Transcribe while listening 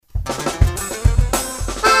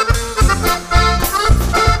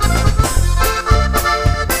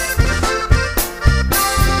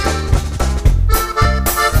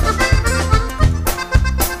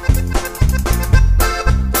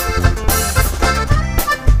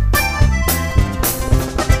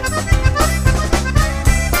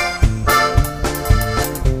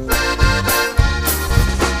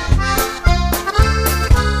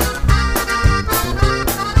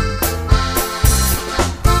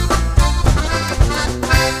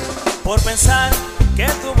por pensar que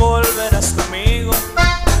tú volverás conmigo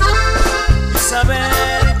y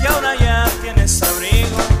saber que ahora ya tienes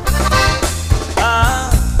abrigo.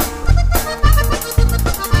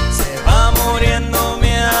 Se va muriendo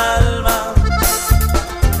mi alma,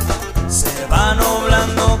 se va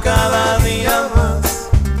nublando cada día más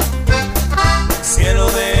el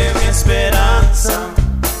cielo de mi esperanza,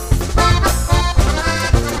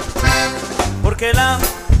 porque la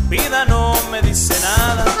vida no me dice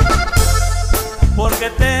nada, porque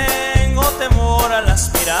tengo temor a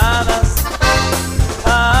las miradas.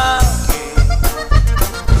 Aquí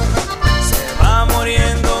se va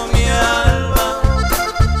muriendo mi alma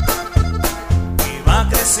y va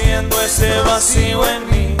creciendo ese vacío en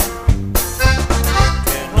mí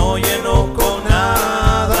que no lleno con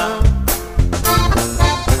nada.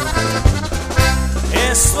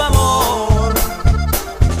 Es tu amor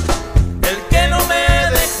el que no me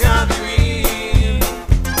deja vivir,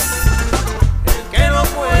 el que no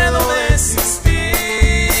puedo desistir,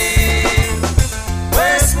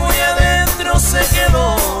 pues muy adentro se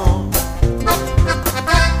quedó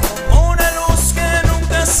como una luz que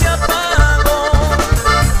nunca se apagó,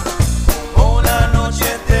 como la noche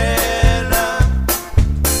eterna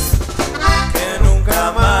que nunca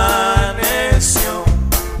amaneció.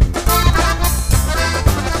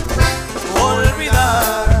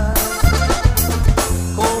 Olvidar,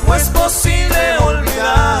 ¿cómo es posible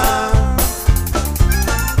olvidar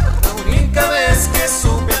la única vez que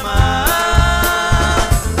supe amar?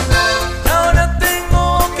 Y ahora tengo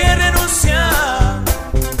que renunciar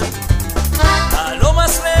a lo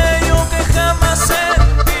más bello que jamás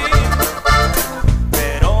sentí,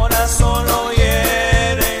 pero ahora solo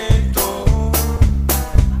hiere tú,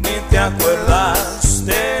 ni te acuerdas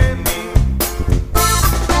de mí.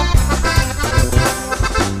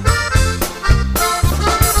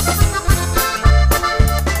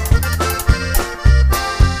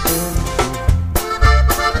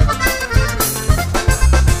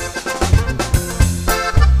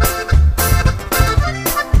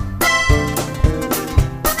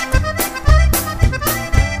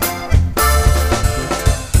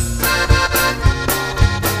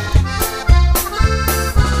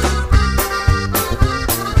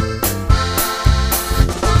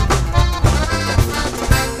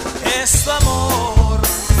 Es tu amor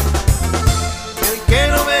el que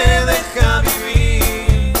no me deja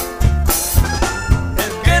vivir,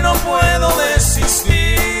 el que no puedo desistir,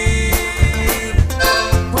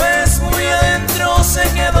 pues muy adentro se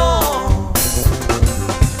quedó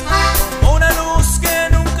como una luz que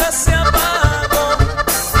nunca se apagó,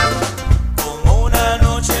 como una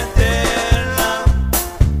noche eterna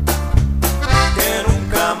que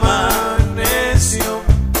nunca amaneció.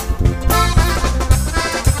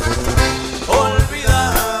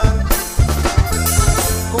 Olvidar,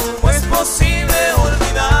 ¿cómo es posible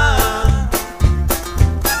olvidar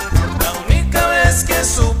la única vez que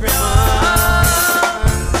supe amar?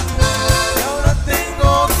 Y ahora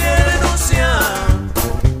tengo que renunciar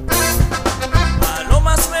a lo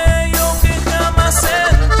más bello que jamás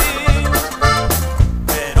sentí,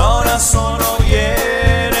 pero ahora solo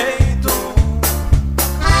hiere y tú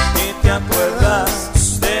ni te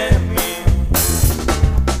acuerdas de mí.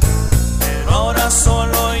 Pero ahora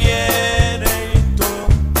solo hiere y tú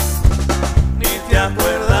ni te acuerdas.